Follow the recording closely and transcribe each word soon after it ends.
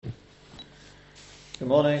Good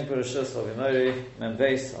morning, Bereshus Avimori,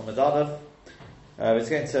 Membeis, Amud Aleph. We're just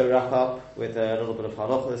going to wrap up with a little bit of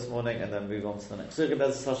halacha this morning and then move on to the next sugya,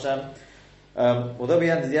 Be'ez Hashem. Although we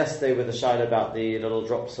ended yesterday with a shaila about the little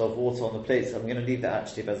drops of water on the plates, I'm going to leave that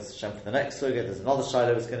actually, Be'ez Hashem, for the next sugya. There's another shaila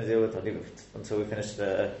I was going to deal with. I'll leave it until we finish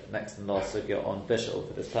the next and last sugya on Bishul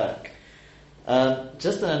for this pack.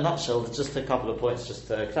 Just in a nutshell, just a couple of points just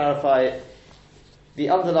to clarify. The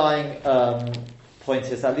underlying point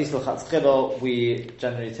is at least l'chatz chilo we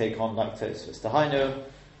generally take on like Tosfos. Dahainu,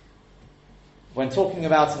 when talking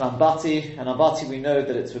about an ambati we know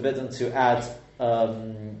that it's forbidden to add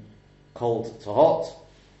cold to hot.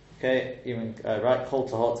 Okay, even right, cold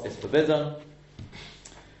to hot is forbidden.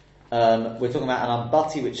 We're talking about an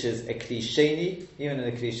ambati which is a klisheni, even in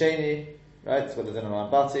a klisheni, right? It's within an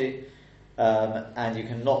ambati, and you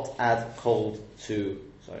cannot add hot to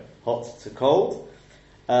cold.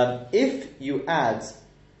 If you add,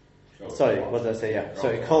 cold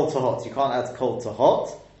to hot. You can't add cold to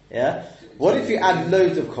hot. Yeah. What if you add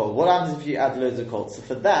loads of cold? What happens if you add loads of cold? So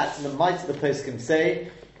for that, the might of the poskim say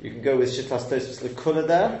you can go with Shittas Tosfos L'Kula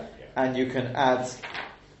there, and you can add.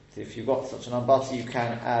 If you've got such an ambati, you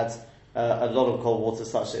can add a lot of cold water,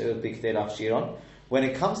 such that it would be K'dei Lachshiron. When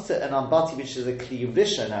it comes to an ambati which is a Kli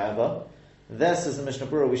Rishon, however, there says the Mishnah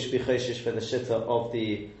Berurah we should be choshish for the shitta of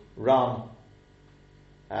the Ram.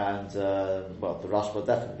 And the Rashba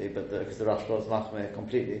definitely, but because the Rashba is machmir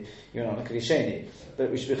completely, you're not a klisheni. But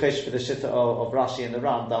we should be chesh for the shitta of Rashi and the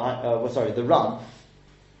Ram. The Ram,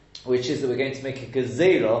 which is that we're going to make a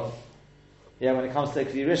gezerah. Yeah, when it comes to a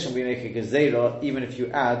Kli Rishon, we make a gezerah even if you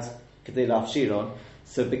add K'dei Lachshiron.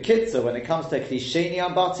 So bekitza, when it comes to a klisheni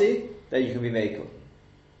ambati, then you can be mekel.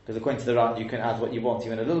 Because according to the Ram, you can add what you want,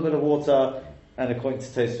 even a little bit of water, and according to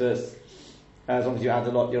Tosfos, as long as you add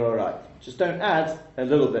a lot, you're alright. Just don't add a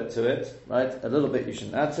little bit to it, right? A little bit you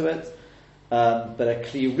shouldn't add to it. But a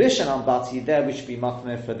Kli Rishon ambati, there we should be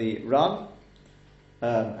machmir for the Ram,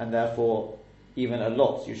 and therefore even a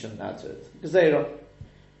lot you shouldn't add to it. Gezerah,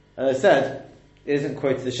 as I said, it isn't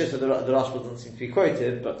quoted. The Shita the Rashba doesn't seem to be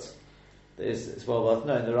quoted, but it's well worth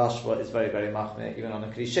knowing. The Rashba is very, very machmir even on a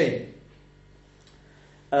klisheni.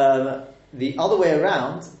 The other way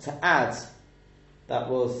around, to add, that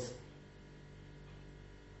was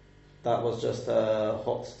just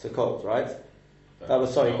hot to cold, right? Cold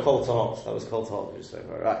to hot. That was cold to hot.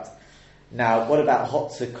 Right. Now, what about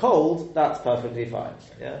hot to cold? That's perfectly fine.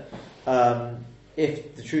 Yeah.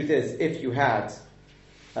 If the truth is, if you had,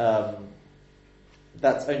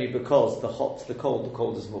 that's only because the hot to the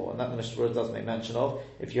cold is more, and that the Mishnah Berurah does make mention of.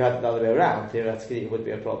 If you had it the other way around, theoretically it would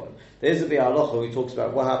be a problem. There is a Biur Halacha who talks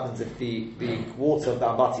about what happens if the water of the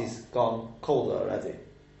ambati's gone colder already.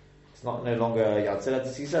 It's no longer Yad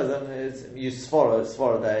Tzilat. He says, then it's use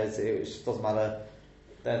Sfora there, it doesn't matter,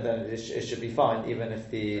 then it should be fine, even if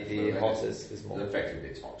the hot is more. Effectively,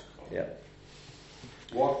 it's hot. Yeah.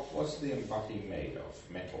 What's the ambati made of?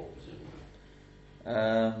 Metal,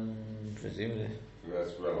 presumably? Presumably.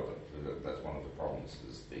 That's relevant. That's one of the problems,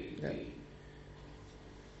 is the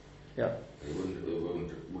It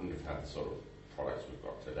wouldn't have had the sort of products we've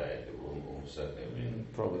got today. They would almost certainly have been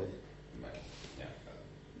probably metal.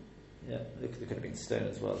 Yeah, there could have been stone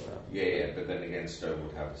as well. Yeah, but then again, stone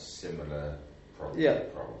would have a similar problem. Yeah.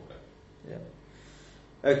 Probably. Yeah.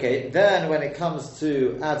 Okay, then when it comes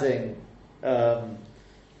to adding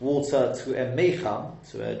water to a meicham,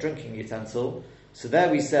 to a drinking utensil, so there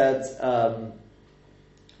we said,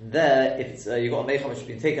 if you've got a meicham which has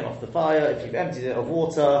been taken off the fire, if you've emptied it of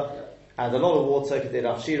water, add a lot of water, K'dei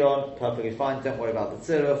Lachshiron, perfectly fine, don't worry about the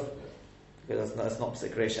tziruf, because that's not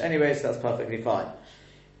psik reisha anyway, so that's perfectly fine.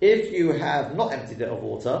 If you have not emptied it of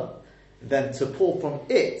water, then to pour from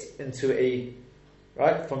it into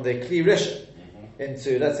from the Kli Rishon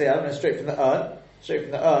into, let's say, I don't know, straight from the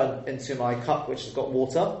urn into my cup which has got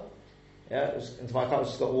water. Into my cup which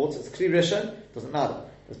has got water. It's Kli Rishon, doesn't matter.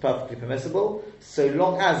 It's perfectly permissible. So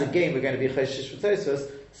long as, again, we're going to be choshish for Tosfos,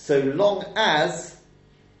 so long as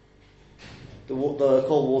the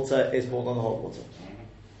cold water is more than the hot water.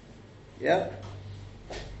 Yeah?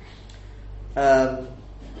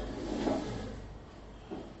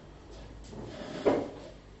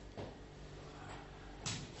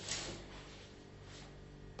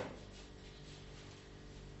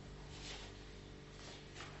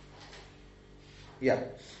 Yeah.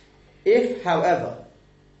 If, however,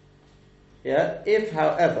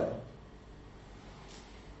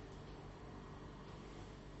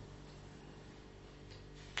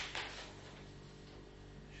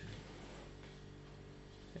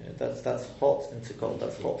 that's hot into cold.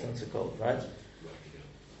 That's hot into cold, right?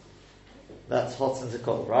 That's hot into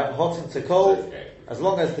cold, right? Hot into cold. As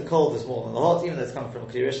long as the cold is more than the hot, even though it's coming from a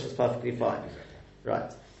Kli Rishon, it's perfectly fine. Right.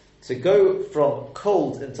 To go from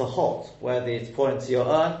cold into hot, where it's poured into your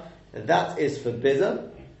urn, that is forbidden,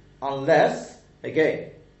 unless,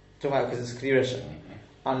 again, talking about because it's Kli Rishon,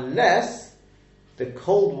 unless the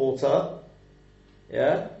cold water,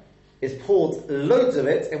 is poured loads of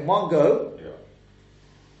it in one go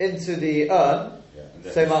into the urn,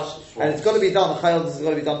 so much, and it's got to be done. The chayil has got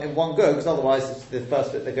to be done in one go, because otherwise the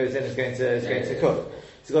first bit that goes in is going to cook. So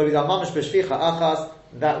it's got to be done mamash b'shvicha achas.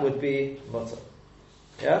 That would be mutter.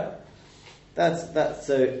 Yeah, that's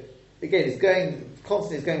so. Again, it's going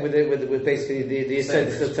constantly. It's going with basically the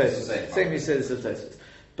Yisodis of Tosfos, same Yisodis of Tosfos.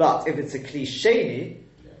 But if it's a Kli Sheni,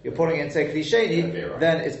 you're pouring it into a Kli Sheni,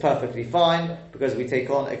 then it's perfectly fine, because we take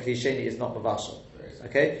on a Kli Sheni is not mavashal.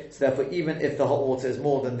 Okay, so therefore, even if the hot water is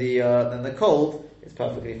more than the cold, it's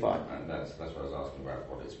perfectly fine. And that's what I was asking about,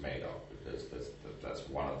 what it's made of, because that's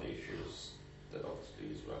one of the issues that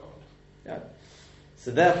obviously is relevant. Yeah.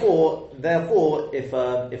 So therefore, if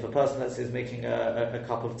a person, let's say, is making a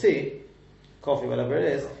cup of tea, coffee, whatever it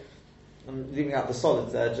is, I'm leaving out the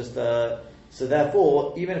solids there, so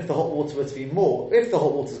therefore, even if the hot water were to be more, if the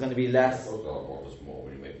hot water is going to be less, the hot water's more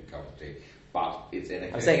when you make a cup of tea, but it's in a.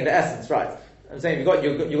 I'm saying the essence, right? I'm saying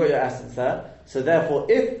you've got your essence there. So therefore,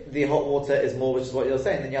 if the hot water is more, which is what you're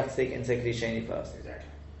saying, then you have to take it into Kli Sheni first. Exactly.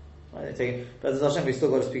 Right, but as Hashem, we've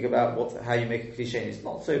still got to speak about how you make a Kli Sheni. It's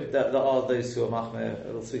not so. There are those who are machmir.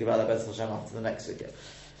 We'll speak about that Bez Hashem after the next video.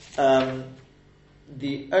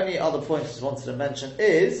 The only other point I just wanted to mention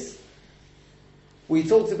is we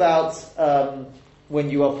talked about when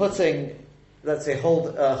you are putting, let's say,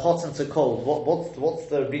 hot into cold. What's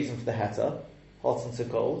the reason for the heter? Hot into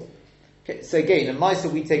cold. Okay, so again, in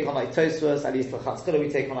Maisa we take on like Tosfos, at least for Chatzkala we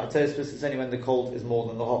take on like Tosfos. It's only when the cold is more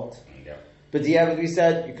than the hot. Yeah. But B'diavad we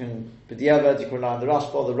said you can rely on the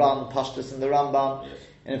Rashba, the Ran, Pashtus, and the Rambam. Yes.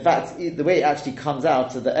 And in fact, the way it actually comes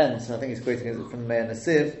out at the end, so I think he's quoting it from the Meir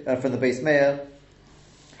Nasiv, from the base Meir.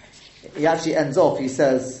 He actually ends off. He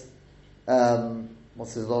says,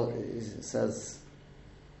 what's his log? He says,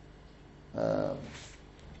 what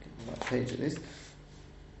page at least.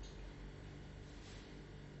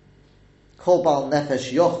 Kol Baal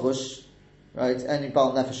Nefesh Yochlush, right? Any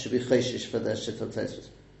Baal Nefesh should be Cheshish for the Shittot Tosfos.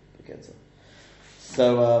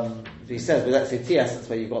 So he says, but let's say tea essence,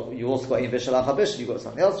 where you also got in Bishal Achabish, you've got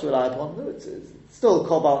something else to rely upon. No, it's still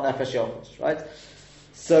Kol Baal Nefesh Yochlush, right?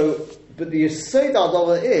 So, but the Yesod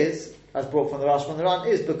Adova is, as brought from the Rashba and the Ran,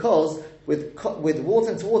 is because with water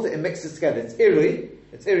into water, it mixes together. It's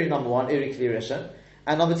Iri number one, Iri Kli Rishon,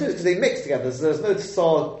 and number two is because they mix together. So there's no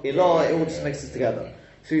Tsar, Ilah, it all just mixes together.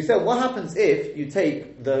 So you said, what happens if you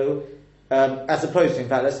take, though, as opposed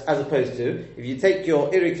to, if you take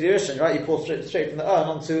your Iri Kli Rishon, right, you pour straight from the urn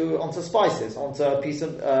onto spices, onto a piece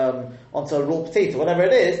of, onto a raw potato, whatever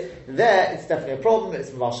it is, there it's definitely a problem.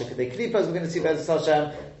 It's Mavasha Kadei Klipas, we're going to see Bez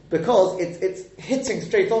Hashem, because it's hitting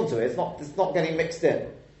straight onto it. It's not getting mixed in.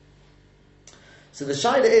 So the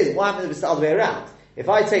shaila is, what happens if it's the other way around? If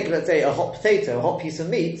I take, let's say, a hot potato, a hot piece of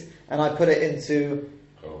meat, and I put it into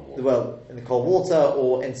in the cold water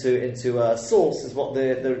or into a sauce, is what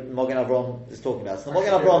the Magen Avraham is talking about. So the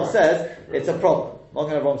Magen Avraham says it's a problem.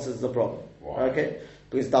 Magen Avraham says it's a problem. Why? Okay,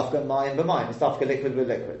 because it's dafka mayim b'mayim, it's dafka liquid with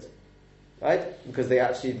liquid, right? Because they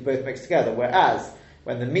actually both mix together. Whereas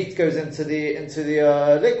when the meat goes into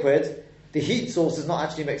the liquid, the heat source is not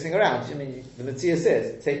actually mixing around. I mean, the Matzia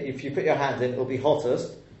says if you put your hand in, it will be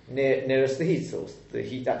hottest nearest the heat source. The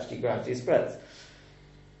heat actually gradually spreads.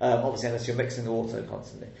 Obviously, unless you're mixing the water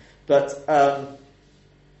constantly. But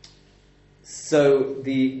so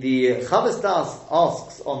the Chavos Das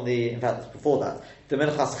asks in fact before that, the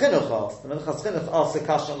Minchas Chinuch asks a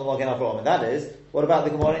question on the Magen Avraham, and that is, what about the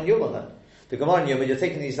Gemara in Yuma then? The Gemara in Yuma, you're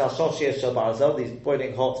taking these Ashoshias Shel Barzel, these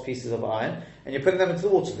boiling hot pieces of iron, and you're putting them into the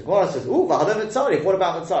water. The Gemara says, "Ooh, v'hadam mitzarif." What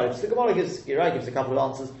about mitzarif? So the Gemara gives a couple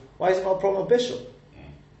of answers. Why is it not a problem of bishul?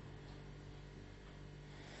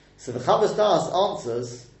 So the Chavos Das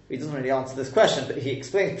answers. He doesn't really answer this question, but he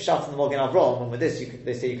explains Pshat in the Magen Avraham, and with this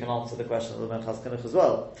they say you can answer the question of the Minchas Chinuch as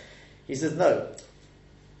well. He says, no.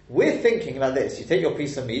 We're thinking about this. You take your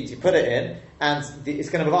piece of meat, you put it in, and it's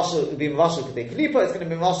going to be mavashal Kadei Klipa, it's going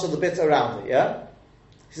to be mavashal the bit around it, yeah?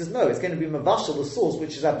 He says, no, it's going to be mavashal the sauce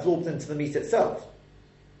which is absorbed into the meat itself.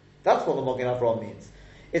 That's what the Magen Avraham means.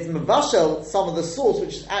 It's mavashal some of the sauce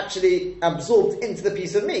which is actually absorbed into the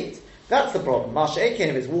piece of meat. That's the problem. Masha Ekin,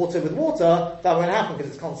 if it's water with water, that won't happen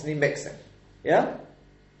because it's constantly mixing. Yeah?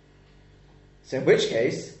 So in which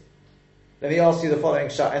case, let me ask you the following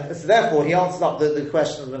shot. And so therefore, he answered up the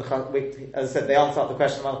question of as I said, they answered up the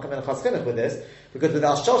question of Minchas Chinuch with this, because with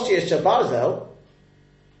Ashoshias Shel Barzel,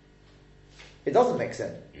 It doesn't mix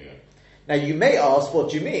in. Yeah. Now you may ask, what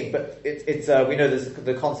do you mean? But it's we know there's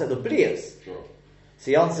the concept of blias. Sure.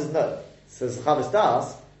 So the answer is no. Says Chavis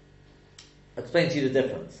Das, I'll explain to you the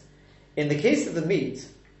difference. In the case of the meat,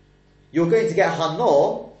 you're going to get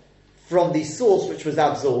hanor from the sauce which was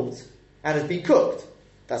absorbed and has been cooked.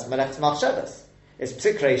 That's melech machshavas. It's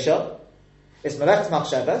psik reisha. It's melech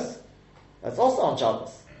machshavas. That's also on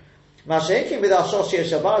Shabbos. Mashenkin with our shoshir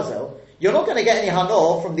shabarzel, you're not going to get any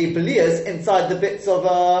hanor from the blias inside the bits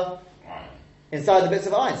of inside the bits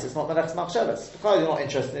of iron. So it's not melech machshavas. Because you're not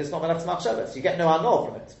interested in it, it's not melech machshavas. You get no hanor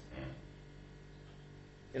from it.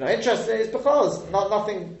 You're not interested in it, it's because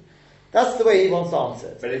nothing. That's the way he wants to answer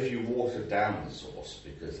it. But if you water down the sauce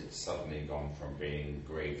because it's suddenly gone from being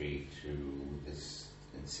gravy to this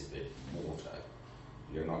insipid water,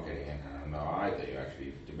 you're not getting any hanor either. You're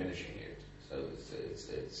actually diminishing it. So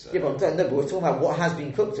it's yeah, but we're talking about what has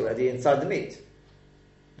been cooked already inside the meat.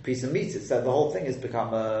 The piece of meat itself, the whole thing has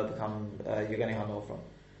become you're getting hanor from.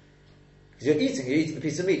 Because you're eating the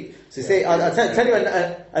piece of meat. So you say, I'll tell you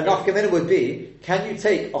a nafkamina would be, can you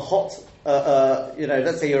take a hot,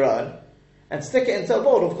 let's say your own, and stick it into a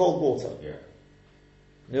bowl of cold water? Yeah.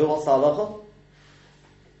 No, what's the halacha?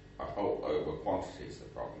 Over quantity is the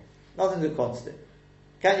problem. Nothing to do with quantity.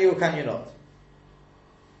 Can you or can you not?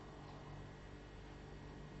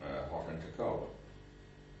 Hot into cold.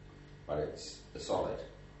 But it's a solid.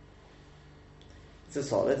 It's a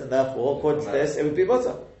solid, and therefore, according to this, it would be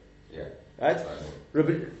butter. Yeah. Right?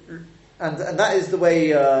 And that is the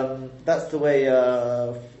way, that's the way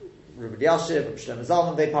Rabbi Yashiv, Rabbi Shlomo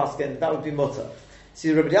Zalman, they pass in, that would be mutter.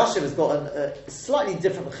 See, Rabbi Yashiv has got a slightly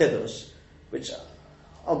different chiddush, which,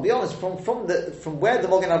 I'll be honest, from where the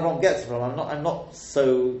Mogen Avraham gets it from, I'm not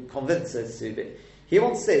so convinced as to be. He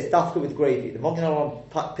wants to say it's dafka with gravy. The Mogen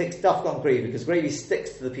Avraham picks dafka on gravy because gravy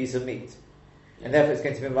sticks to the piece of meat. And therefore it's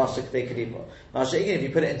going to be Masha K'dei Kadipa. Masha, again, if you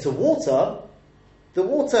put it into water, the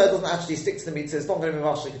water doesn't actually stick to the meat, so it's not going to be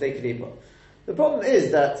Masha K'dei Kadipa. The problem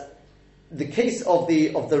is that the case of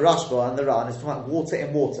the Rashba and the Ran is talking about water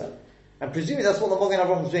in water. And presumably that's what the Mogen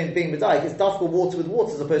Avraham is being medayik, is dafka water with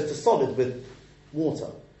water as opposed to solid with water.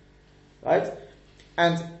 Right?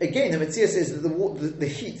 And again, the Mitzvah says that the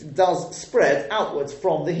heat does spread outwards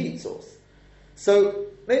from the heat source. So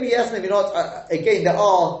maybe yes, maybe not. Again, there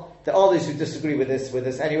are those who disagree with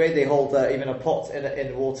this anyway. They hold even a pot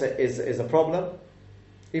in water is a problem.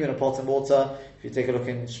 Even a pot in water. If you take a look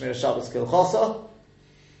in Shmir Shabbos Kilchasa,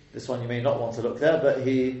 this one you may not want to look there, but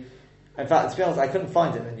in fact, to be honest, I couldn't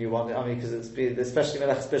find it in the new one. I mean, because especially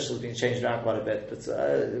Melech Special has been changed around quite a bit. But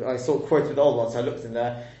I saw a quote with the old one, so I looked in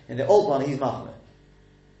there. In the old one, he's machmir.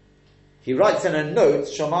 He writes in a note,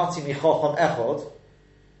 Shomati Michocham Echod,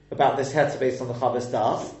 about this heter based on the Chavis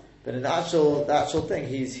Das. But in the actual thing,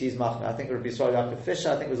 he's machmir. I think Rabbi Yisrael Yaakov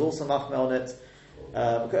Fisher, I think, was also machmir on it.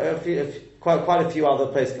 Quite a few other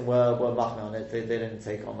poskim were machmir on it. They didn't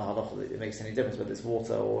take on the halacha that it makes any difference whether it's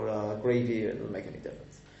water or gravy. It doesn't make any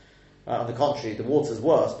difference. On the contrary, the water's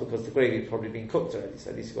worse because the gravy had probably been cooked already.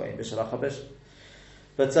 So at least you got in bishul hachabish.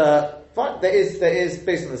 But fine, there is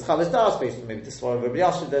based on this chavis das, based on maybe the swallow of Rabbi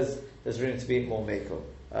Yashiv, there's room to be more mekel.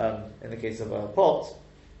 In the case of a pot,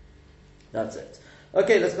 that's it.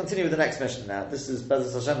 Okay, let's continue with the next mission now. This is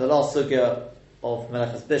Bezos Hashem, the last sugya of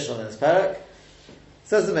Melechus Bishul in this parak.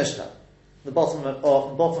 Says the Mishnah, the bottom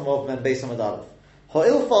of Mem Beis Amud Aleph.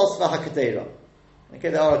 Ha'il fas v'hakadeira. Okay,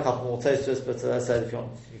 there are a couple more Tosfos, but as I said, if you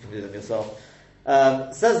want, you can do them yourself.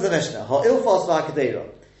 Says the Mishnah, Ha'il fas v'hakadeira.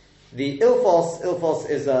 The ilfos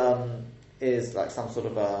is like some sort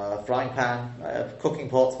of a frying pan, a cooking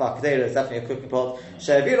pot. V'hakadeira is definitely a cooking pot.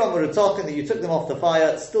 She'aviram v'rutakin, that you took them off the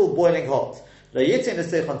fire, still boiling hot.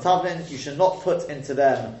 You should not put into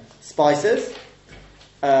them spices.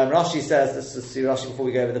 Rashi says, let's just see Rashi before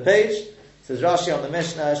we go over the page. Says Rashi on the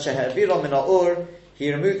Mishnah, Shehevirom min ha'ur, he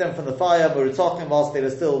removed them from the fire, Murutakim, whilst they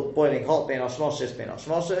were still boiling hot, bein hashmoshes.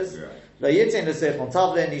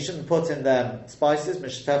 You shouldn't put in them spices,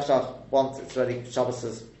 Mishtevshach, once it's ready, Shabbos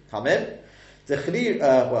has come in. In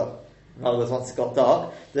other words, once it got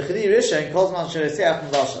dark, the Chli Rishon, Kozman Shereseach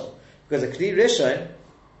Mvashel. Because a Chli Rishon,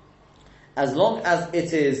 as long as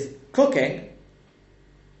it is cooking,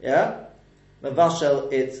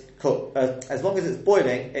 Mavashel, it's cook. As long as it's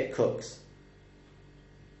boiling, it cooks.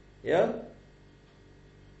 Yeah?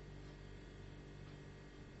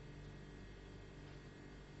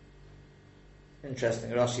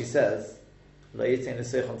 Interesting. Rashi says, what bein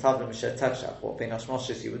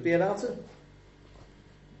hashmoshes you would be allowed to?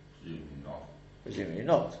 Presumably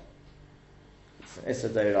not. It's a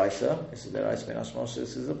deraisa. Bein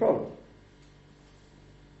hashmoshes is a problem.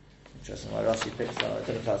 Interesting why Rashi picks that. I don't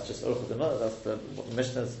know if that's just Uruch Demah, that's what the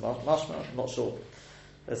Mishnah's mashma, I'm not sure.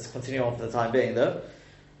 Let's continue on for the time being though.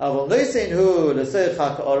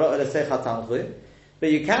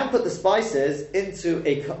 But you can put the spices into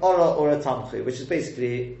a ka'ara or a tamchi, which is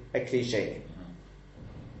basically a cliche.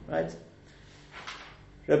 Right?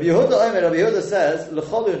 Rabbi Yehuda says,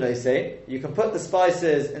 L'cholu noisei, you can put the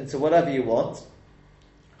spices into whatever you want,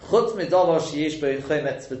 chutz midavar sheyesh bo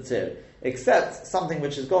chometz v'tzir, except something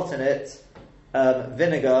which has got in it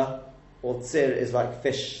vinegar, or tzir is like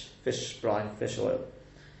fish brine, fish oil.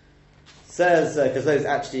 Says, because those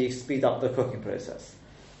actually speed up the cooking process.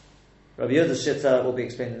 Rabbi Yehuda's shitta will be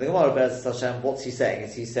explaining in the Gemara, Be'ez Hashem, what's he saying?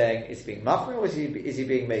 Is he saying, is he being machmir, or is he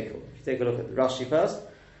being mekel? If you take a look at Rashi first,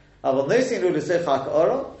 but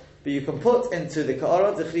you can put into the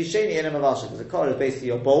ka'ara the klisheni in a mavashal, because the ka'ara is basically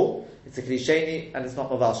your bowl, it's a klisheni, and it's not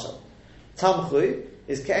mavashal. Tamchui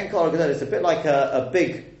is ke'en ka'ara gadol, it's a bit like a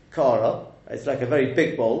big ka'ara, it's like a very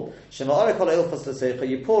big bowl. You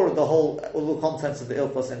pour all the contents of the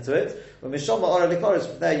ilfos into it. When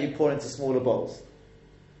from there you pour into smaller bowls.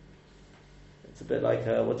 It's a bit like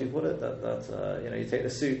what do you call it? You take the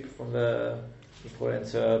soup from you pour it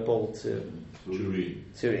into a bowl to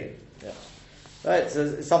tureen. Yeah, right. So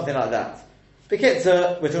it's something like that.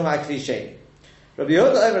 Bekitzer, we're talking about cliche. Rabbi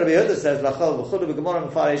Yehuda says,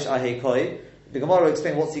 the Gemara will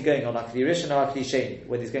explain what's he going on, Akli Rishon or Akli Sheni,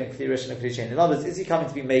 whether he's going Kli Rishon or Kli Sheni. In other words, is he coming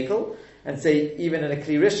to be Mekel and say even in a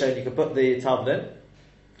Kli Rishon you can put the tavlin,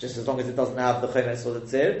 just as long as it doesn't have the Chometz or the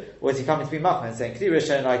Tzir, or is he coming to be Machman and saying Kli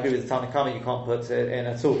Rishon, I agree with the Tanna Kama, you can't put it in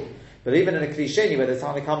at all. But even in a Kli Sheni where the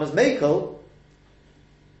Tanna Kama is Mekel,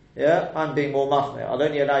 I'm being more Machman. I'll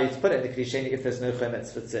only allow you to put it in the Kli Sheni if there's no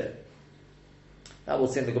Chometz for Tzir. That will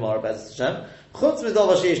seem the Gemara Be'ez Hashem. Chutz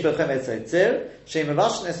midavar sheyesh bechometz tzir, sheim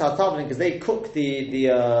mevashnes hatavlin, because they cook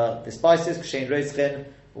the spices kshein roitzchen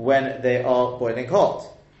when they are boiling hot.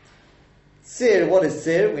 Tzir, what is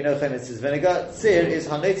tzir? We know chometz is vinegar. Tzir is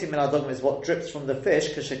hanoti min adogim, is what drips from the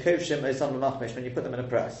fish kashekovshim osam l'machmesh, when you put them in a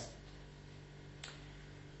press.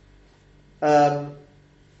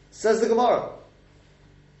 Says the Gemara.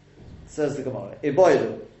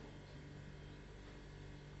 Iboilu.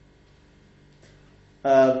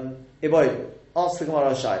 Iboilu. Ask the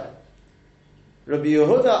Gemara Shayla. Rabbi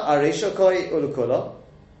Yehuda Aresha Koi Ulukula.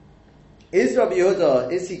 Is Rabbi Yehuda,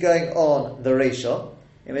 is he going on the Resha,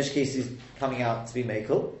 in which case he's coming out to be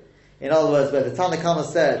Mekel? In other words, where the Tanna Kama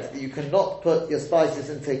said that you cannot put your spices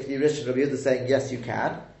into Kli Rishon, Rabbi Yehuda is saying yes you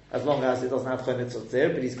can, as long as it doesn't have Chometz or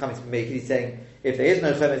Tzir, but he's coming to be Mekel, he's saying if there is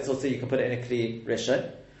no Chometz or Tzir you can put it in a Kli Rishon.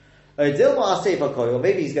 Or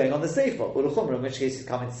maybe he's going on the Seifa, Uluchumra, in which case he's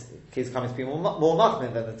coming to be more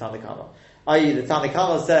Machmin than the Tanna Kama. I.e., the Tanna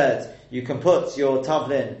Kama said you can put your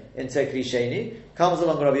tavlin into a Kli Sheni. Comes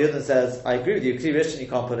along Rabbi Yehuda and says, I agree with you, Kli Rishon you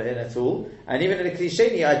can't put it in at all. And even in a Kli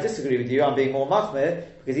Sheni, I disagree with you, I'm being more Machmir,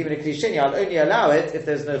 because even in a Kli Sheni, I'll only allow it if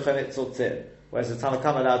there's no Chometz or Tzir. Whereas the Tanna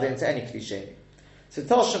Kama allowed it into any Kli Sheni. So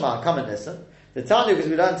Tal Shema, come and listen. The Tanya, because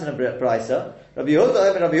we learned in a Brisa, Rabbi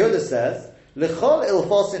Yehuda says, L'chol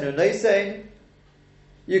ilfosin u'nosein,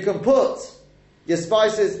 you can put your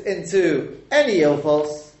spices into any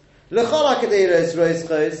ilfos, L'chol ha'kedeiros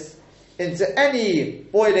roischos, into any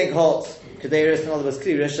boiling hot kedeiros, in other words,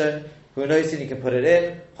 Kli Rishon, u'nosein you can put it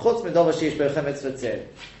in, chutz midavar sheyesh bo chometz v'tzir,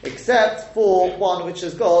 except for one which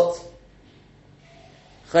has got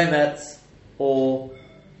chometz or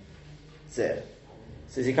tzir.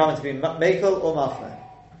 So is he coming to be mekel or machmer?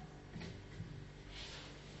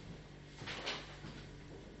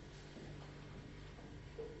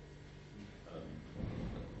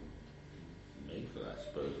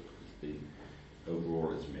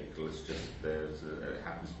 Overall, it's Mekel. It's just it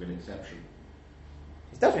happens to be an exception.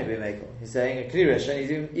 He's definitely being Mekel. He's saying a Kli Rishon.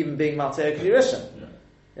 He's even being Mateh a Kli Rishon.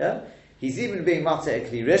 Yeah, he's even being Mateh a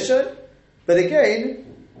Kli Rishon, but again,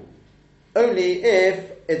 only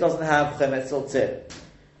if it doesn't have Chometz or Tzir.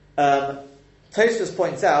 Tosfos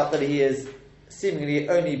points out that he is seemingly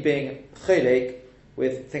only being Cholek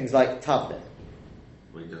with things like tavlin.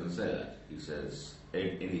 Well, he doesn't say that. He says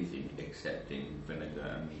anything excepting vinegar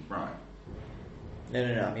and brine. No.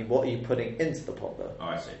 I mean, what are you putting into the pot, though? Oh,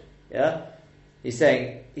 I see. Yeah, he's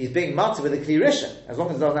saying he's being matzah with a Kli Rishon. As long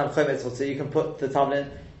as it doesn't have chometz or tzir, you can put the tavlin,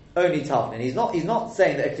 only tavlin. He's not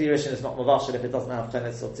saying that a Kli Rishon is not mavashel if it doesn't have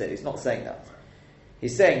chometz or tzir. He's not saying that.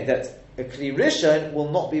 He's saying that a Kli Rishon will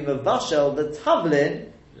not be mavashel the tavlin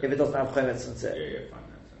if it doesn't have chometz and tzir. Yeah,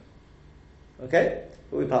 fine. Okay,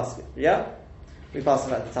 but we pass it. Yeah, we pass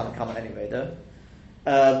it at the Tanna Kama anyway, though.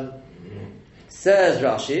 Says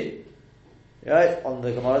Rashi. Right, on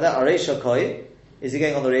the Gemara there, Aresha Koi, Is he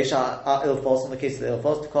going on the Reisha Ilfos, in the case of the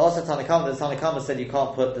Ilfos? Because the Tanakama said you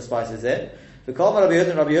can't put the spices in. The Kama Rabbi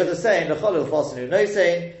Yehuda is saying, L'chol Ilfos and no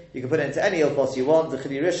saying, you can put it into any Ilfos you want, the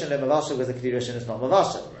Chili Rishon, the Mavasha, because the Chili Rishon is not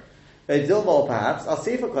Mavasha. Dilma, or perhaps, Al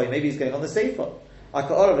Sefer Koi, maybe he's going on the Sefer.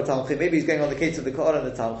 Aka'ora v'Tamchi, maybe he's going on the case of the Ka'ora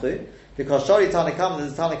and the Tamchi, because Shari Tanakama,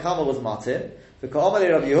 the Tanakama was Matin, the Ka'amali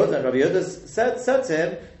Rabbi Yehuda, and Rabbi Yehuda said to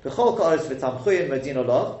him, B'chol Ka'oris v'Tamchuyin Medina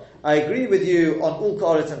Lach, I agree with you on all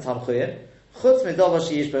Ka'oris and Tamchuyin, Chutz Medava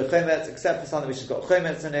Sheyish B'Chometz, except for something which has got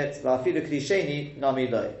Chometz in it, V'afilu Klisheni Nami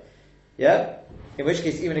Loi. Yeah? In which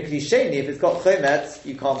case, even a Klisheni, if it's got Chometz,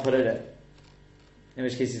 you can't put it in. In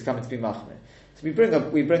which case, he's coming to be Machmir. So we bring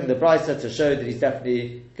the Brisa to show that he's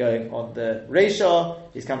definitely going on the Reisha,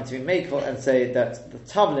 he's coming to be Mekel, and say that the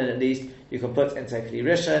Tavlin at least, you can put into a Kli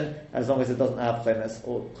Rishon, as long as it doesn't have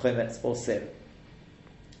Chometz or Sim.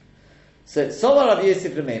 So, Sola Rav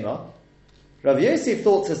Yosef L'meima, Rav Yosef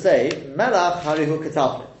thought to say, Melach Harihu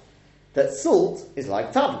Katavlin, that salt is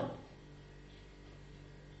like Tavlin.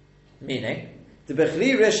 Meaning, the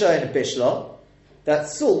Bechli Rishon in Bishla, that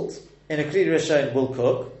salt in a Kli Rishon will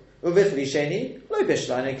cook, Uvich Sheni, lo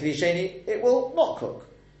Bishla, and in Kli Sheni it will not cook.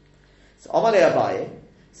 So Amalei Abaye,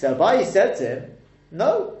 so Abaye said to him,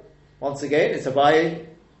 no. Once again, it's Abaye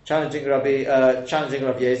challenging Rabbi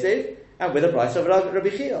Yosef, and with a price of Rabbi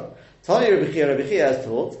Chia. Tani Rabbi Chia has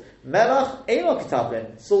taught, Melach Eino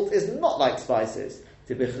Katablin, salt is not like spices.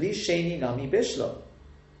 The Bechli Sheni Nami Bishla.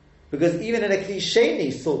 Because even in a Kli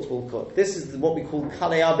Sheni, salt will cook. This is what we call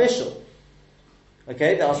Kalei Bishul.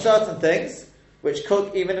 Okay, there are certain things which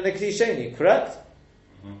cook even in a Kli Sheni, correct?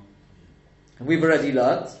 And we've already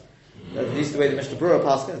learned, at least the way the Mishnah Berurah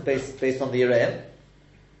Paskin is based on the Yereim,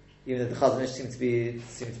 even though the Chazon Ish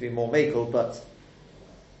seem to be more Mekel, but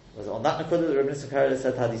was it on that Nakuda that Rabbi Nissim Karela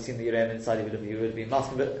said, had he seen the Yereim inside, he would have been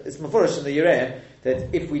masking. But it's Mefurish in the Yereim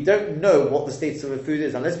that if we don't know what the status of the food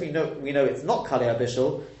is, unless we know it's not Kalei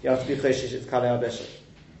Bishul, you have to be Choshish it's Kalei Bishul.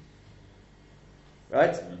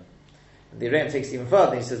 Right? And the Yereim takes it even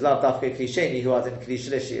further. He says, Lav Dafke Kli Sheni, who are in Kli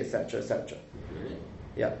Shlishi, etc., etc.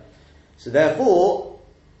 Yeah. So therefore,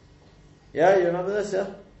 yeah, you remember this, yeah?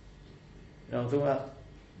 You know what I'm talking about?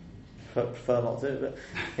 Prefer not to, but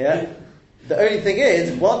yeah. The only thing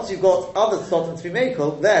is, once you've got other tzlotim to be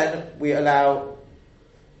mekel, then we allow,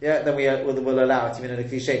 we'll allow it even in a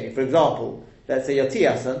klisheni. For example, let's say your tea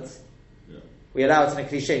essence, we allow it in a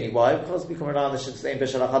klisheni. Why? Because we can rely on the same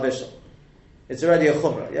bishal achabishal. It's already a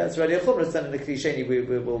chumrah. Yeah, it's already a chumrah. Then in the klisheni,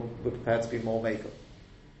 we're prepared to be more mekel.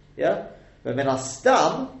 Yeah, but min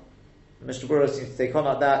hastam, Mishnah Berurah seems to take on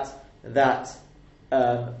like that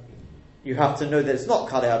you have to know that it's not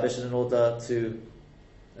kalei habishal in order to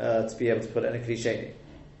be able to put it in a klisheni.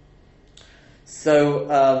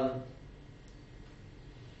 So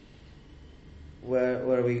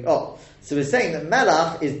where are we? Oh, so we're saying that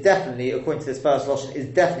melach is definitely, according to this first lashon, is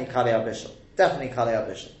definitely kalei habishal. Definitely kalei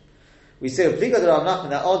habishal. We say Pliga de Rav Nachman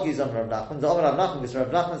that argues on Rav Nachman. The Rav Nachman, because Rav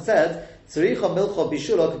Nachman says tzaricha milcha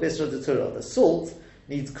bishula k'bisra detura. The salt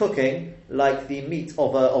needs cooking like the meat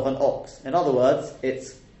of an ox. In other words,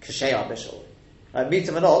 it's kashay habishal. Meat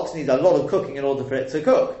of an ox needs a lot of cooking in order for it to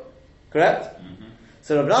cook. Correct? Mm-hmm.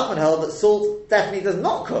 So Rav Nachman held that salt definitely does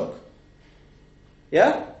not cook.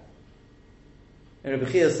 Yeah? And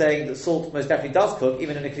Rabbi Chia is saying that salt most definitely does cook,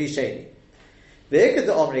 even in a klisheni. The Ikad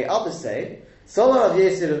the Omri, others say, Sola Rav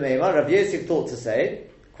Yosef L'meima, Rav Yosef thought to say,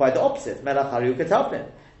 quite the opposite, Melach Haru Katavlin.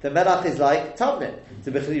 The Melach is like Tavlin.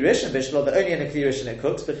 The Bechli Rishon Bishla, but only in a Kli Rishon it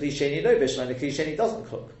cooks, but Kli Sheni no Bishla, and the Kli Sheni doesn't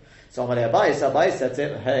cook. So Amalei Abaye said to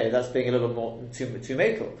him, hey, that's being a little more too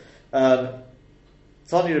mekel.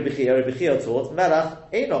 Tani Rabbi Chia taught, Melach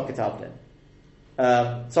Eino Katavlin.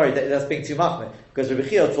 Sorry, that's being too machmir, because Rabbi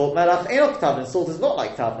Chia taught, Melach Eino Katavlin, salt is not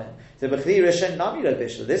like Tavlin. So Bechli Rishon Nami lo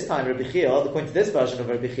Bishla. This time Rabbi Chia, according to this version of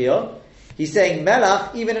Rabbi Chia, he's saying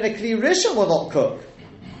Melach, even in a Kli Rishon, will not cook.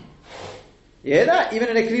 You hear that? Even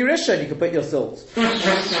in a Kli Rishon, you can put your salt.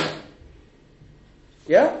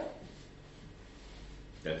 Yeah?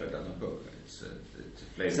 If it doesn't cook, it's a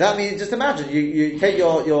flavor. So that means, just imagine, you take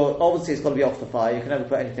your obviously it's got to be off the fire. You can never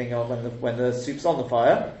put anything on when the soup's on the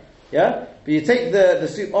fire. Yeah? But you take the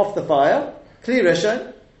soup off the fire, Kli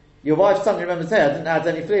Rishon, your wife suddenly remembers, hey, I didn't add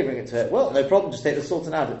any flavouring into it. Well, no problem, just take the salt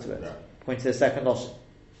and add it to it. Yeah. Point to the second lashon.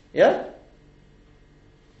 Yeah?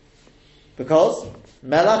 Because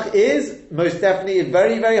melach is most definitely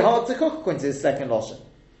very, very hard to cook according to his second lashon.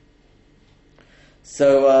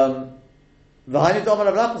 So, V'hainu Dom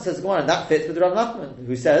Rav Nachman says, and that fits with Rav Nachman,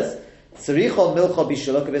 who says, Tzarichol milcha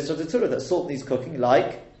bishula k'bisra detura, that salt needs cooking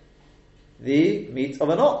like the meat of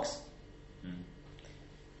an ox.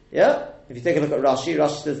 Yeah? if you take a look at Rashi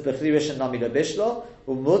says b'chli rishon nami lebishlo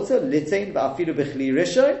u'muta litain va'afilu b'chli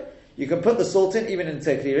rishon. You can put the salt in even into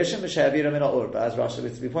kli rishon m'she'avira min ha'or. But as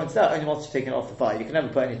Rashi points out, only once you've taken it off the fire. You can never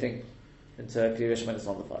put anything into kli rishon when it's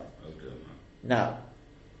on the fire. Okay. Now,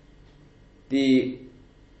 the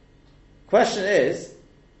question is,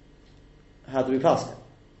 how do we pass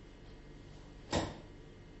it?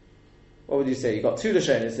 What would you say? You've got two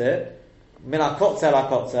lashonis here. Min ha'kotzer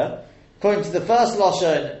ha'kotzer. According to the first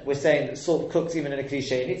lashon, we're saying that salt cooks even in a kli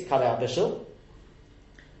sheni, it's kalei bishul.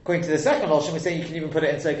 According to the second lashon, we're saying you can even put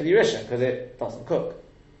it in kli rishon because it doesn't cook,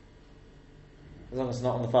 as long as it's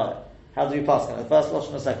not on the fire. How do we pass it? The first lashon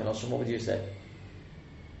or the second lashon? What would you say?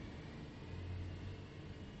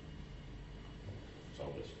 It's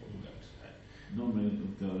obvious what we're going to say. Normally it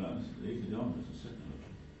would go around the Ekadam as a second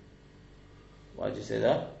option. Why did you say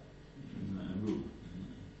that? Isn't that a rule?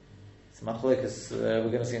 It's machlokes. We're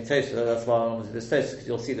going to see in Tosfos. That's why I wanted to do this Tosfos, because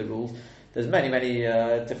you'll see the rules. There's many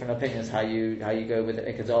different opinions how you go with the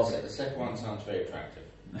ikadam. The second one sounds very attractive.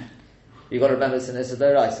 You've got to remember it's an Issa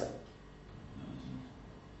D'Oraisa.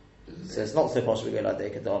 So it's not so possible we go like the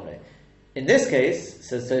ikadam. In this case,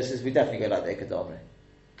 says Tosfos, we definitely go like the ikadam.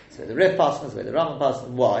 So the Rif Paskin, the Rambam Paskin.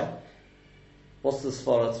 Why? What's the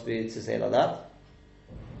svara to say like that?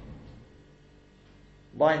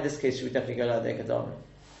 Why in this case should we definitely go like the ikadam?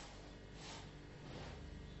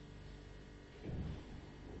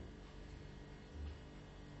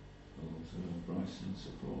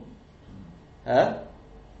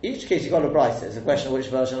 Each case you've got a brisa. It's a question of which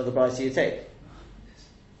version of the brisa you take.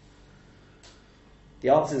 The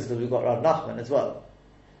answer is because we've got Rav Nachman as well.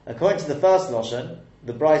 According to the first lashon,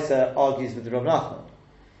 the brisa argues with Rav Nachman.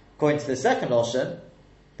 According to the second lashon,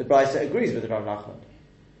 the brisa agrees with Rav Nachman.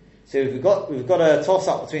 So we've got a toss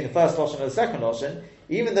up between the first lashon and the second lashon.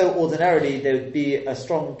 Even though ordinarily there would be a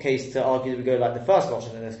strong case to argue that we go like the first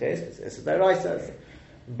lashon in this case, because it's a deraisa.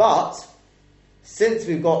 But since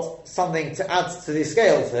we've got something to add to the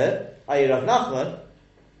scales here, i.e. Rav Nachman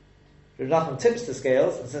tips the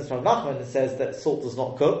scales, and since Rav Nachman says that salt does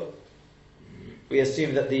not cook, we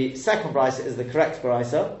assume that the second brisa is the correct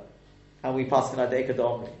brisa, and we pass like the Ekad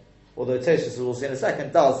Omri. Although Tosfos, we'll see in a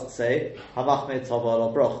second, does say Hamachmed Tava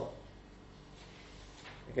Lo Brocha.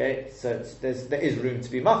 Okay, so there is room to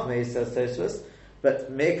be machmed, says Tosfos, but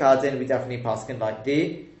Me'ikadin we definitely pass like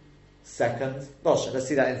the second lashon. Let's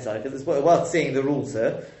see that inside, because it's worth seeing the rules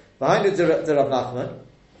here. Behind the Rav Nachman,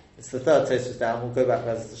 it's the third Tosfos down. We'll go back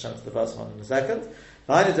to the first one in a second.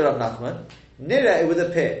 Behind the Rav Nachman, Nira, it would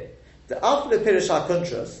appear that after the Pirish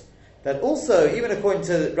HaKuntras, that also, even according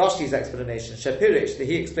to Rashi's explanation, Shapirish, that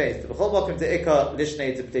he explains, the B'chol Mokim De'ika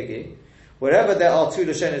Lishnei T'Ptigi, wherever there are two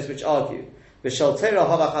lashonos which argue, B'shal Teira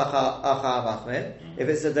Holach Acha Machmeh, if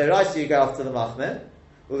it's a deraisa you go after the Machmeh,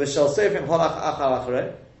 U'V'shal Sefrim Holach Acha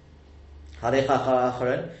Acharon, Harech Acha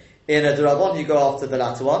Acharon, in a Durabon you go after the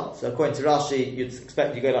latter one. So according to Rashi, you'd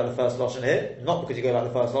expect you go like the first lashon here, not because you go like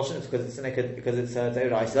the first lashon, it's because it's a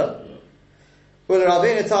deraisa. Well, the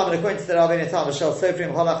Rabbeinu Tam, and according to the Rabbeinu Tam, B'shal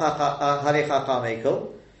Sefrim Holach Harech Acha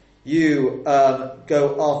Mekel, you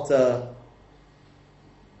go after.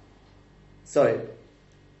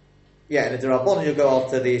 In the Durabon you go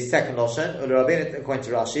after the second lashon. Or the Rabbeinu, according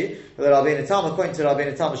to Rashi, or the Rabbeinu Tam, according to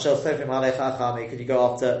Rabbeinu Tam, B'shal Sefrim Harech Acha Mekel, you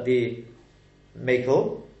go after the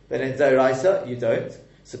Mekel. But in Doraisa, you don't.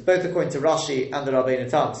 So both according to Rashi and the Rabbeinu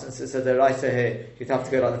Tam, since it's a Doraisa here, you'd have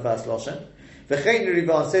to go like the first lashon. V'chein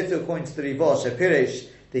Riva, and so too according to the Riva, Shepirish,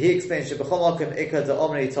 that he explains, Shebechol Malkim Ikka de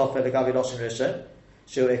Omrei Tafel Legavi Lashon Rishon,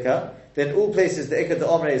 Shu Ikka. Then all places the Ikka de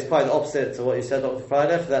Omrei is quite the opposite to what you said, Dr.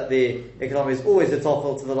 Friedrich, that the Ikka de Omrei is always the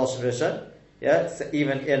Tafel to the Lashon Rishon. Yeah, so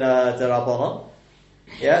even in a Derabonon.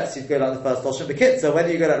 Yeah, so you go like the first lashon. But Kitza,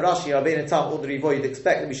 whether you go like Rashi, Rabbeinu Tam, or the Riva, you'd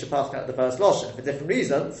expect that we should pass out the first lashon for different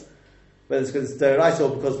reasons. Whether it's because it's Doraisa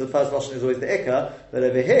or because the first lashon is always the Ikka. But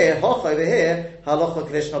over here, halacha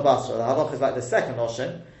Lishna Basra. The halacha is like the second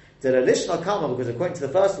lashon. The Lishna Kama, because according to the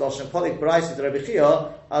first lashon, Polik Brisa to Rabbi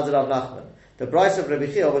Chia, ad Rav Nachman. The Brisa of Rabbi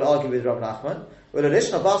Chia will argue with Rav Nachman. Well, the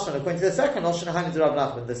Lishna Basra, according to the second lashon, Hani to Rav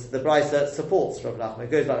Nachman. The Brisa supports Rav Nachman.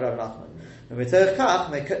 It goes like Rav Nachman. And Mitoch Kach,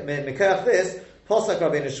 Mekach this, Posak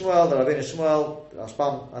Rabbeinu Shmuel, the Rabbeinu Shmuel, the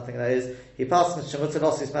Rashbam, I think that is, he passes Shemutah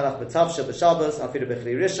Nosis Melach B'Tavsha B'Shabbos, Afidu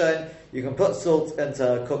B'Chli Rishon. You can put salt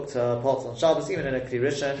into cooked pots on Shabbos, even in a Kli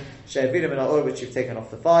Rishon, She'evidu Min HaOr, which you've taken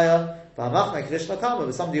off the fire. V'hamachmeh K'lishma Kama,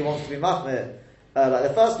 but somebody who wants to be machmeh, like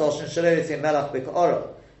the first lashon, Shalei Yitzim Melach B'Ka'ora,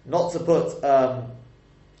 not to put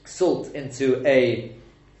salt into a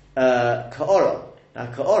Ka'ora.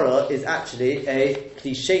 Now Ka'ora is actually a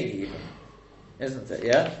Kli Sheni even, isn't it?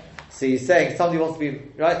 Yeah? So he's saying somebody wants to be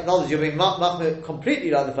right. In other words, you're being machmeh completely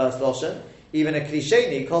like the first lashon. even a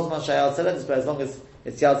klisheni, kozman shayal tzeredes, but as long as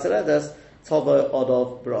it's yal tzeredes, tovo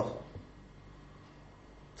odov bracha.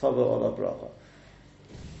 Tovo odov bracha.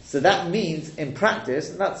 So that means, in practice,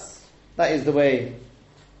 and that is the way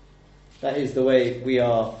we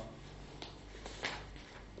are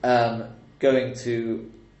going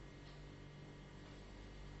to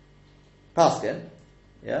paskin,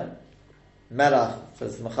 yeah. Melach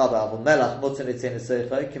says Machaba, Melach mutzin itzin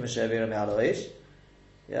eseicha kimeshavir me'aloish,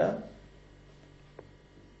 yeah.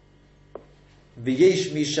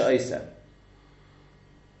 V'yesh misha oisem.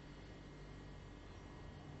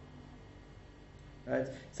 Right.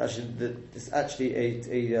 It's actually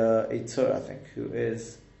a Torah, I think, who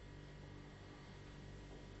is.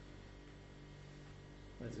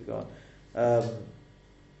 Where's it gone?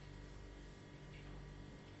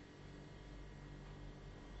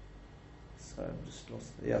 Sorry, I'm just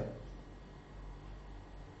lost. Yeah.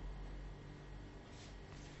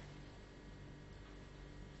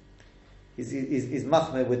 He's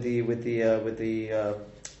machmir with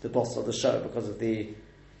the boss of the show because of the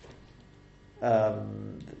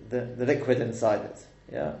liquid inside it.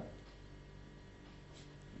 Yeah.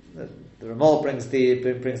 The Ramol brings the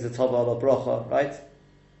Tova al Brocha, right?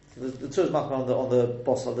 So the Torah is machmir on the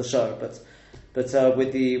boss of the show, but with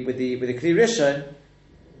the Kli Rishon,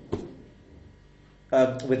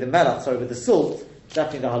 with the melach, with the salt,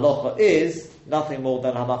 definitely the halacha is nothing more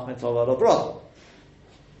than hamachmir Tova al Brocha.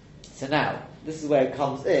 So now, this is where it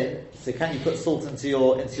comes in. So can you put salt into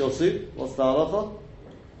your soup? What's the halacha?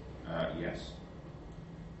 Yes.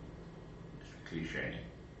 Cliche.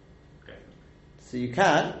 Definitely. So you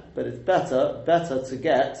can, but it's better to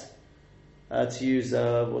get to use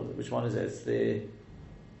which one is it? It's the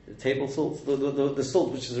table salt, the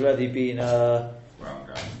salt which has already been ground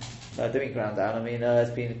down. Don't mean ground down. I mean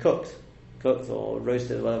it's been cooked or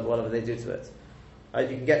roasted, whatever they do to it. You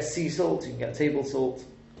can get sea salt, you can get table salt.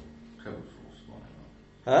 Table sauce, one.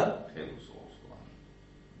 Huh? Table sauce, one.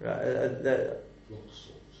 Right. Rock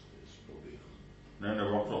salt is probably. No,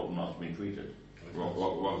 rock salt must be treated. The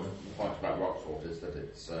point about rock salt is that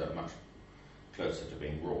it's much closer to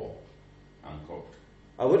being raw, uncooked.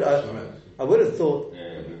 I would have thought.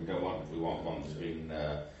 We want one that's been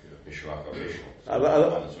bishul official.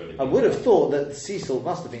 I would have thought that the sea salt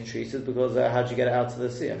must have been treated because how do you get it out to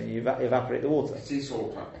the sea? I mean, you evaporate the water. Sea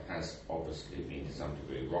salt has obviously been to some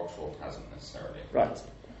degree. Rock salt hasn't necessarily. Right.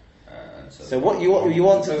 And so what you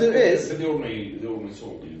want to do is the ordinary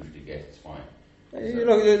salt we usually get is fine. You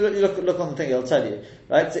look on the thing; it'll tell you,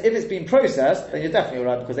 right? So if it's been processed, then you're definitely all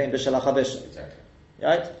right because they ain't b'shalach habishal. Exactly.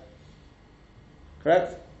 Right?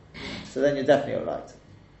 Correct. So then you're definitely all right.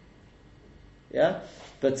 Yeah,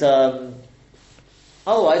 but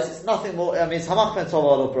otherwise it's nothing more. I mean, it's hamach ben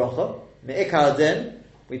tova lo bracha me'ikar din.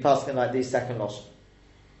 We pass in like the second lashon.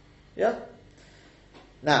 Yeah.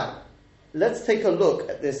 Now, let's take a look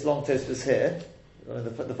at this long tosfos here,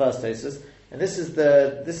 the first tosfos, and this is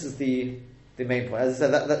the main point. As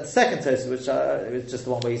I said, that second tosfos, which is just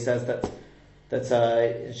the one where he says that in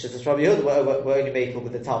Shittas Rabbi Yehuda we're only making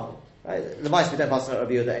with the Talmud. Right? The mice we don't pass on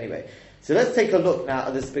Rabbi Yehuda anyway. So let's take a look now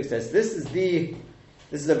at this big tosfos. This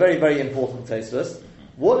is a very, very important tosfos.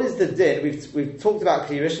 What is the din? We've talked about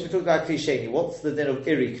Kli Rishon, we talked about Kli Sheni. What's the din of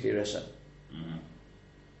Iri Kli Rishon?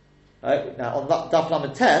 Right? Now on Daf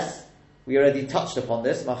Lamed Tes, we already touched upon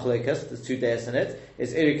this. Machlokas, there's two days in it.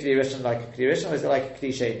 Is Iri Kli Rishon like a Kli Rishon, or is it like a Kli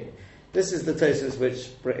Sheni? This is the tosfos which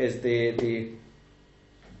is the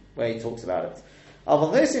way he talks about it.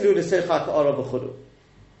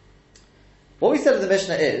 What we said in the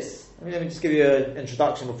Mishnah is, let me just give you an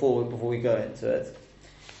introduction before we go into it.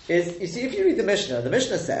 Is, you see, if you read the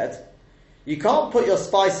Mishnah said, you can't put your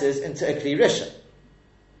spices into a Kli Rishon.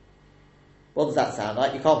 What does that sound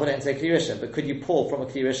like? You can't put it into a Kli Rishon, but could you pour from a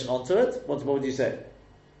Kli Rishon onto it? What would you say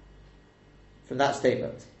from that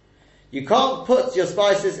statement? You can't put your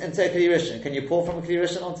spices into a Kli Rishon. Can you pour from a Kli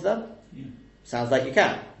Rishon onto them? Yeah. Sounds like you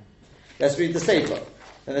can. Let's read the Sefer.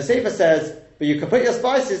 And the Sefer says, but you can put your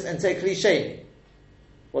spices into a Kli Sheni.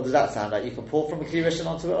 What does that sound like? You can pour from a Kli Rishon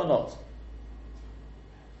onto it or not?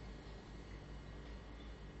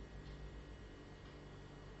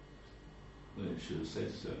 Well, it should have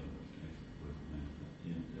said so.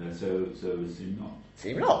 So it seemed not.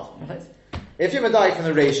 Seem not, right? If you're medayik from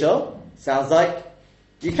the ratio, sounds like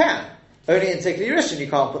you can. Only in Kli Rishon you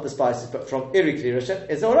can't put the spices, but from Iri Kli Rishon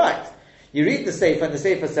it's alright. You read the Sefer and the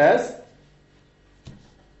Sefer says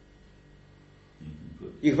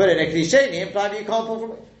you can put it in a Kli Sheni, implying that you can't pull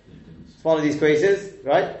from it. It's one of these cases,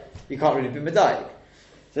 right? You can't really be medayik.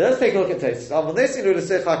 So let's take a look at this. Don't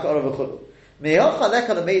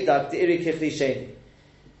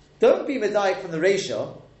be medayik from the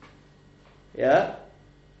ratio yeah,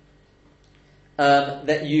 that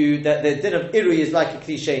the din of irui is like a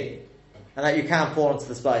cliche, and that you can pour onto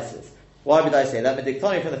the spices. Why would I say that?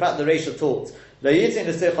 Mediktoni, from the fact that the Rachel taught that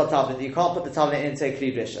you can't put the tavlin into a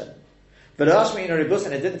kli rishon. But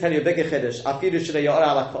and it didn't tell you a bigger chiddush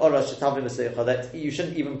that you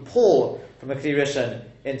shouldn't even pour from a kli rishon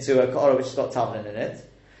into a ka'ora which has got tavlin in it.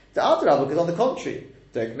 The Adrabah, because on the contrary,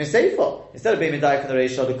 instead of being medayik from the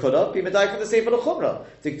Rachel the kudah, be medayik from the sefer the chumrah.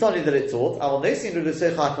 Diktoni that it taught, I will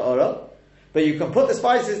ka'ora, but you can put the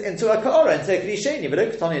spices into a ka'ora, into a kli sheni. But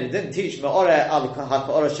it didn't teach me'oreh al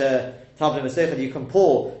ha'ka'ora she tavlin that you can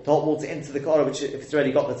pour the hot water into the ka'ora which if it's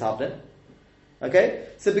already got the tavlin. Okay,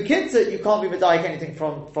 so bekitza you can't be medayik anything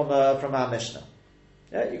from our Mishnah.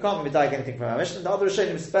 Yeah, you can't be medayik anything from our Mishnah. The other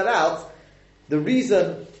Rishonim spell out the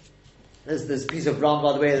reason. There's a piece of Ram,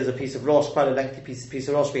 by the way. There's a piece of Rosh, quite a lengthy piece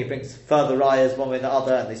of Rosh, where he brings further rayas one way or the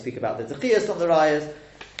other, and they speak about the techiyas on the rayas.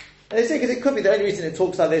 And they say because it could be the only reason it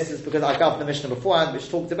talks like this is because I got the Mishnah beforehand, which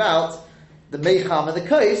talked about the meicham and the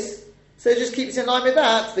kos. So it just keeps in line with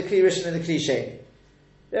that, the kli rishon and the kli sheni.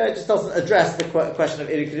 Yeah, it just doesn't address the question of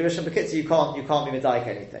iri kli rishon because you can't be medayik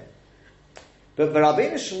anything. But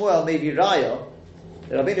Rabbeinu Shmuel may be raya.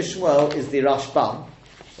 Rabbeinu Shmuel is the Rashbam.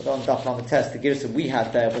 Although on Daf Lamed Tes, the Girsa we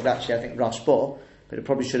had there was actually, I think, Rashba, but it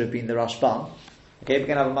probably should have been the Rashbam. Okay, we're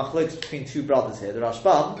going to have a machlokes between two brothers here. The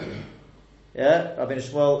Rashbam, yeah, Rabbeinu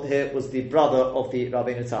Shmuel here was the brother of the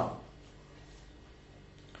Rabbeinu Tam.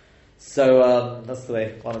 So that's the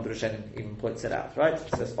way one of the Rishonim even points it out, right?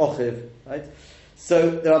 It says Ochiv, right? So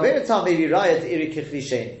the Rabbeinu Tam may be raya to iri kichli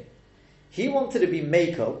sheni. He wanted to be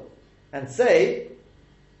Mako and say,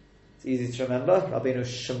 it's easy to remember, Rabbeinu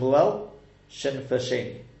Shmuel, Shin for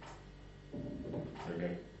Sheni.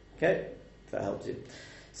 Okay, if that helps you.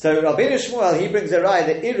 So Rabbeinu Shmuel, he brings a raya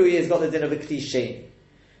that Irui has got the din of a kli sheni.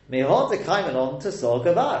 Mehon tekaimen on to Sor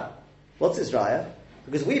Gavar. What's his raya?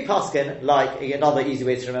 Because we paskin like, another easy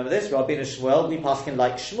way to remember this, Rabbeinu Shmuel, we paskin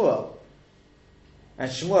like Shmuel.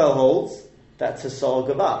 And Shmuel holds that to Sor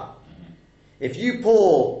Gavar. If you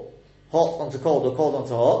pour hot onto cold or cold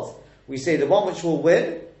onto hot, we say the one which will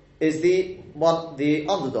win is the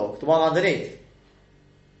underdog, the one underneath.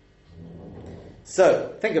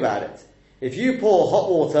 So, think about it. If you pour hot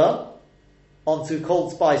water onto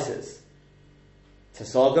cold spices,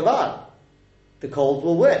 Tasar Gavar, the cold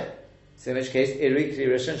will win. So in which case, Iri Kli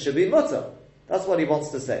Rishon should be mutter. That's what he wants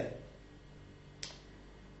to say.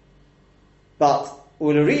 But,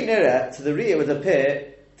 Ulari Nira, to the Riyah would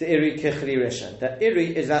appear to Iri Kli Rishon. That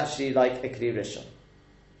Iri is actually like a Kli Rishon.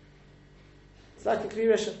 It's like a Kli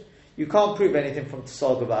Rishon. You can't prove anything from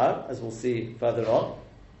Tasar Gavar, as we'll see further on.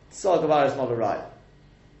 Tasar Gavar is not a raya.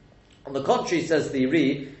 On the contrary, says the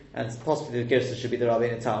Ri, and possibly the Girsa should be the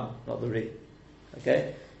Rabbeinu Tam, not the Ri.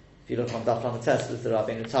 Okay? If you look on Daf Lamed Tes, there's the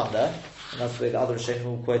Rabbeinu Tam there, and that's the way the other Rishonim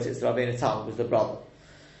will quote it, it's the Rabbeinu Tam, who was the brother.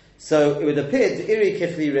 So it would appear the Iri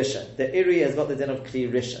Kli Rishon. The Iri has got the din of Kli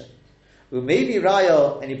Rishon. Who may be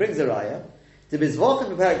raya, and he brings a raya, the Bizvachim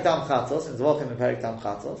Meperik Dam Chatos, and Zvachim Meperik Dam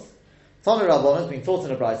Chatos, Tanu Rabbanon is being taught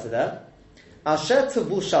in a brayso there. Asher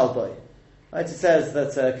Tavushal Boy. Right, it says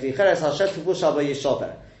that Kli Cheres Asher Tavushal Boy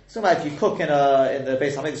Yishover. So if you cook in the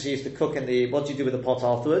Beis Hamikdash, you used to cook in the, what do you do with the pot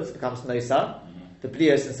afterwards? It becomes nosa. The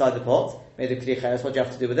blios inside the pot, made the Kli Cheres, what do you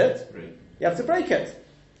have to do with it? Break. You have to break it.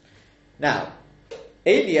 Now,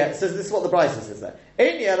 Einia says this is what the brayso says there.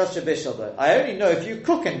 Einia Asher Bishal Boy. I only know if you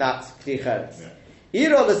cook in that Kli Cheres.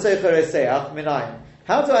 Iro L'Secher Eseach Minayin.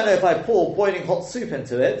 How do I know if I pour boiling hot soup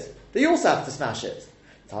into it? That you also have to smash it.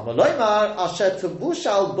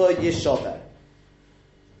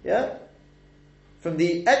 Yeah? From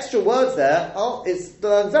the extra words there, it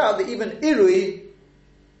turns out that even irui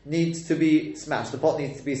needs to be smashed. The pot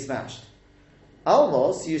needs to be smashed.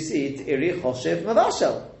 Almost, you see, it's iri choshev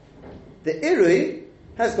mavashel. The irui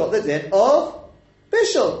has got the din of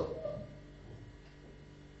bishul.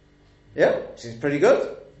 Yeah? Which is pretty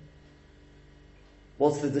good.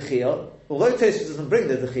 What's the dechiyah? Although Tosfos doesn't bring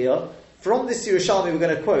the dechiyah, from this Yerushalmi we're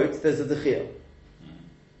going to quote, there's a dechiyah.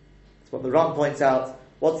 That's what the Ram points out.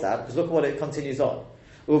 What's that? Because look what it continues on.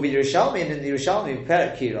 It will be Yerushalmi, and in the Yerushalmi,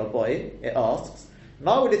 Perek Kira, boy, it asks,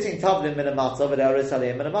 Ma ulitin tavlim min amata v'de'aretz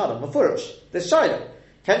aleim min amata. Mefurish. There's shayla.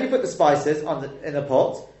 Can you put the spices in a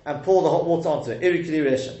pot and pour the hot water onto it? Iri Kli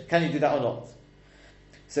Rishon. Can you do that or not?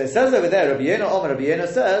 So it says over there, Rabbi Yonah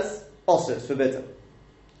says, also it's forbidden.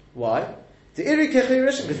 Why? The Iri Kli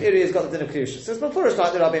Rishon, because Iri has got the din of Kli Rishon. So it's Mefurish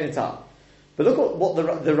like the Rabbeinu Tam. But look at what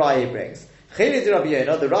the Raya brings. Cheli de Rabbi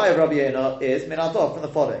Yonah, the Raya of Rabbi Yonah is min adov from the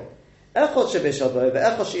following. Echot shebishal bo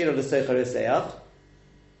ve'echot she'iro l'seicher eseach.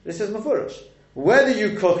 This is Mefurish. Whether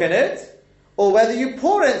you cook in it, or whether you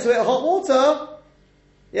pour into it hot water,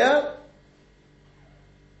 yeah,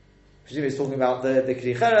 presumably it's talking about the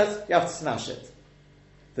kli cheres, you have to smash it.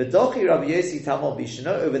 The dochi Rabbi Yossi Tamol Bishno,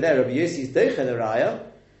 over there Rabbi Yossi is doiche the raya,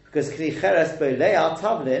 because kli cheres boilea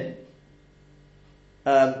tavlin,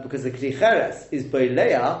 because the kli cheres is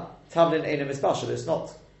boilea, tavlin ain't a mispashal, it's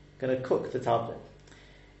not going to cook the tavlin.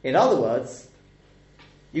 In other words,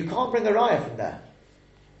 you can't bring a raya from there.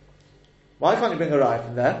 Why can't you bring a raya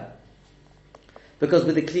from there? Because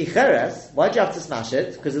with the kli cheres, why do you have to smash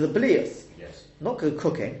it? Because of the blias. Yes. Not because of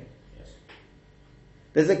cooking. Yes.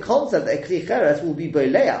 There's a concept that a kli cheres will be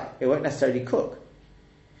boilea. It won't necessarily cook.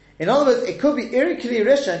 In other words, it could be iri kli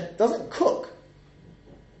rishon doesn't cook,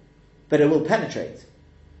 but it will penetrate.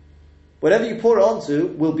 Whatever you pour it onto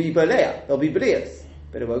will be boilea. There'll be blias,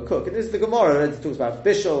 but it won't cook. And this is the Gemara. It talks about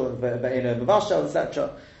bishul and mavashal,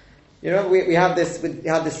 etc. You know, we had this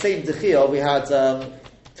same dechiyah. We had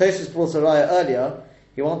Tosfos brought a raya earlier.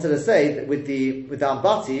 He wanted to say that with the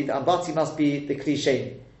ambati must be the kli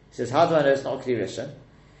sheni. He says, how do I know it's not a kli rishon?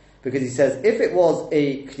 Because he says if it was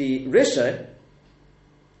a kli rishon,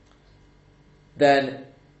 then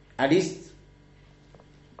at least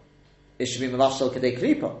it should be mavashal kadei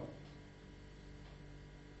klipa.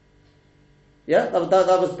 Yeah,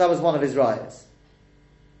 that was one of his rayas.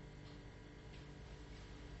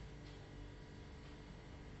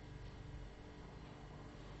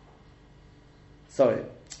 Sorry.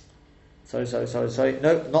 No,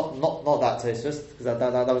 not that Tosfos, because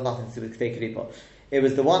that was nothing to do with Kedei Kripa. It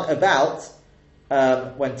was the one about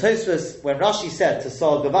when Rashi said to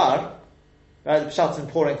Sar Gavar, right, the Pshat in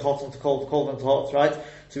pouring hot into cold, cold into hot, right?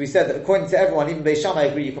 So we said that according to everyone, even Beis Shammai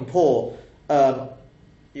agree, you can pour hot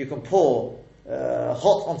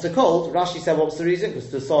onto cold. Rashi said, what's the reason? Because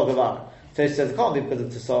to Sar Gavar. Tosfos says it can't be because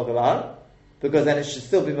of to Sar Gavar, because then it should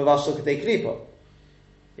still be Mavashal Kedei Kripa.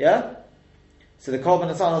 Yeah? So the Korban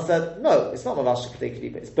Netanel said, no, it's not Mavashal Kedei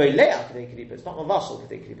Klipa. It's Boilea Kedei Klipa. It's not Mavashal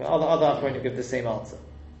Kedei Klipa. Other point will give the same answer.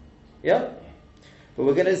 Yeah? But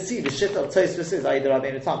we're going to see the shitta of Tosfos is either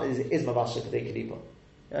Rabbeinu Tam is Mavashal Kedei Klipa.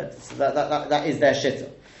 Yeah? So that is their shitta.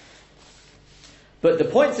 But the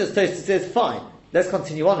point is, Tosfos is fine. Let's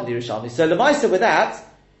continue on in the Yerushalmi. So Lemaisa with that,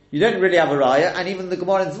 you don't really have a raya, and even the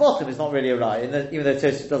Gemara in Zvachim is not really a raya, even though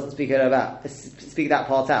Tosfos doesn't speak that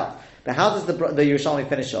part out. But how does the Yerushalmi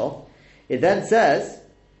finish off? It then says,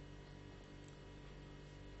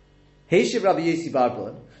 Heishiv Rabbi Yossi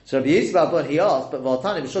Barbun. So Rabbi Yossi Barbun, he asked, but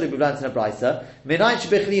Valtani, B'shuli B'vlant in a Brisa, Minayin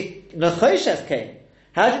Shebechli Nechoshes came.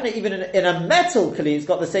 How do you know even in a metal kli it's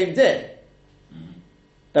got the same din?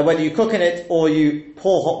 That whether you cook in it or you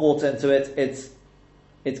pour hot water into it,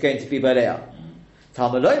 it's going to be Bereah.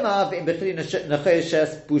 Talmaloima V'im Bechli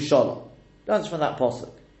Nechoshes Bushala. That's from that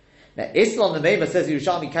pasuk. Now Islam the Meva says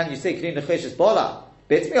Yerushalmi, can you say Kli Nechoshes Bola?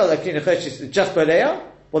 Just Bereah?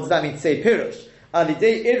 What does that mean to say Pirush?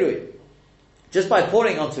 Alidei Irui. Just by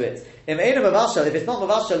pouring onto it. If it's not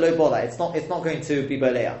Mavashal, lo bola. It's not going to be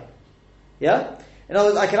Bereah. Yeah? In other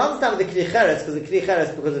words, I can understand with the Kli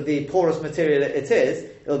Cheres, because of the porous material it is,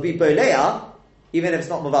 it'll be Bereah, even if it's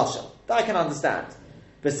not Mavashal. That I can understand.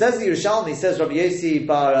 But says the Yerushalmi, says Rabbi Yossi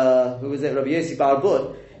Bar, Rabbi Yossi Bar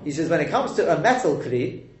Bud, he says when it comes to a metal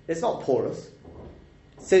Kli, it's not porous.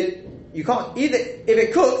 So you can't either, if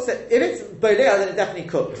it's Boleah, then it definitely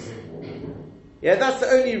cooks. Yeah, that's the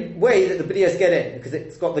only way that the B'lias get in, because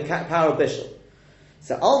it's got the power of Bishul.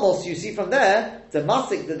 So almost you see from there, the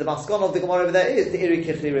maskon of the Gemara over there is the Iri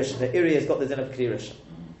Kli Rishon. The Iri has got the din of Kli Rishon.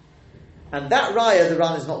 And that Raya, the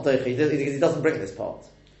Ran is not Doichi, because he doesn't bring this part.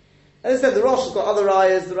 As I said, the Rosh has got other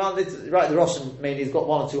Rayas, the Rosh mainly has got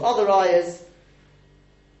one or two other Rayas.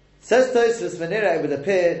 Says Tosfos, Venera, it would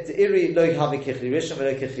appear to Iri lo havi kichli rishon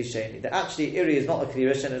v'lo kichli sheni. That actually Iri is not a kli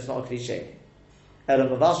rishon and it's not a kli sheni. Ela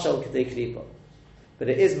mavashal k'dei klipa. But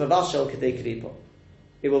it is mavashal k'dei klipa.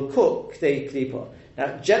 It will cook k'dei klipa.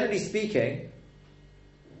 Now, generally speaking,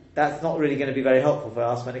 that's not really going to be very helpful for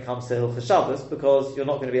us when it comes to Hilchos Shabbos, because you're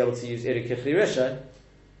not going to be able to use Iri kichli rishon.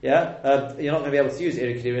 Yeah? You're not going to be able to use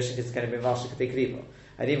Iri kli rishon because it's going to be mavashal k'dei klipa.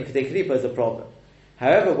 And even k'dei klipa is a problem.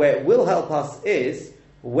 However, where it will help us is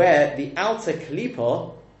where the outer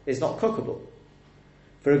klipa is not cookable.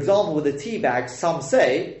 For example, with a tea bag, some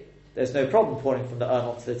say there's no problem pouring from the urn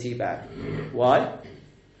onto the tea bag. Why?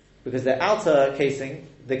 Because the outer casing,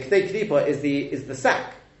 the k'dei klipa is the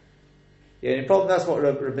sack. The only problem, that's what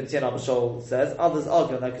Rabbi Tzion Abishol says. Others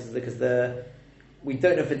argue on that because we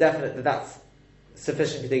don't know for definite that that's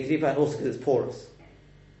sufficient k'dei klipa, and also because it's porous.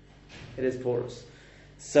 It is porous.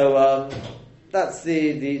 So that's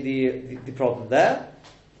the problem there.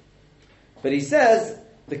 But he says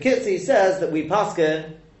that we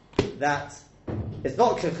paskin that it's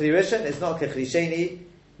not kechli rishon, it's not kechli sheni,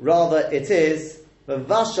 rather it is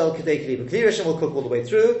Vavashal Kedei Kli. Kli Rishon will cook all the way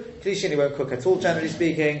through. Kli Sheni won't cook at all, generally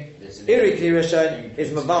speaking. Iri Kli Rishon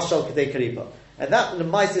is Mavashal Kedei Kalipa. And that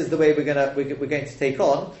Lemais is the way we're going to take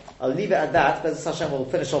on. I'll leave it at that. But Hashem will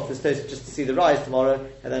finish off this toast just to see the rise tomorrow,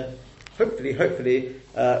 and then hopefully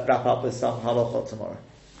wrap up with some halachot tomorrow.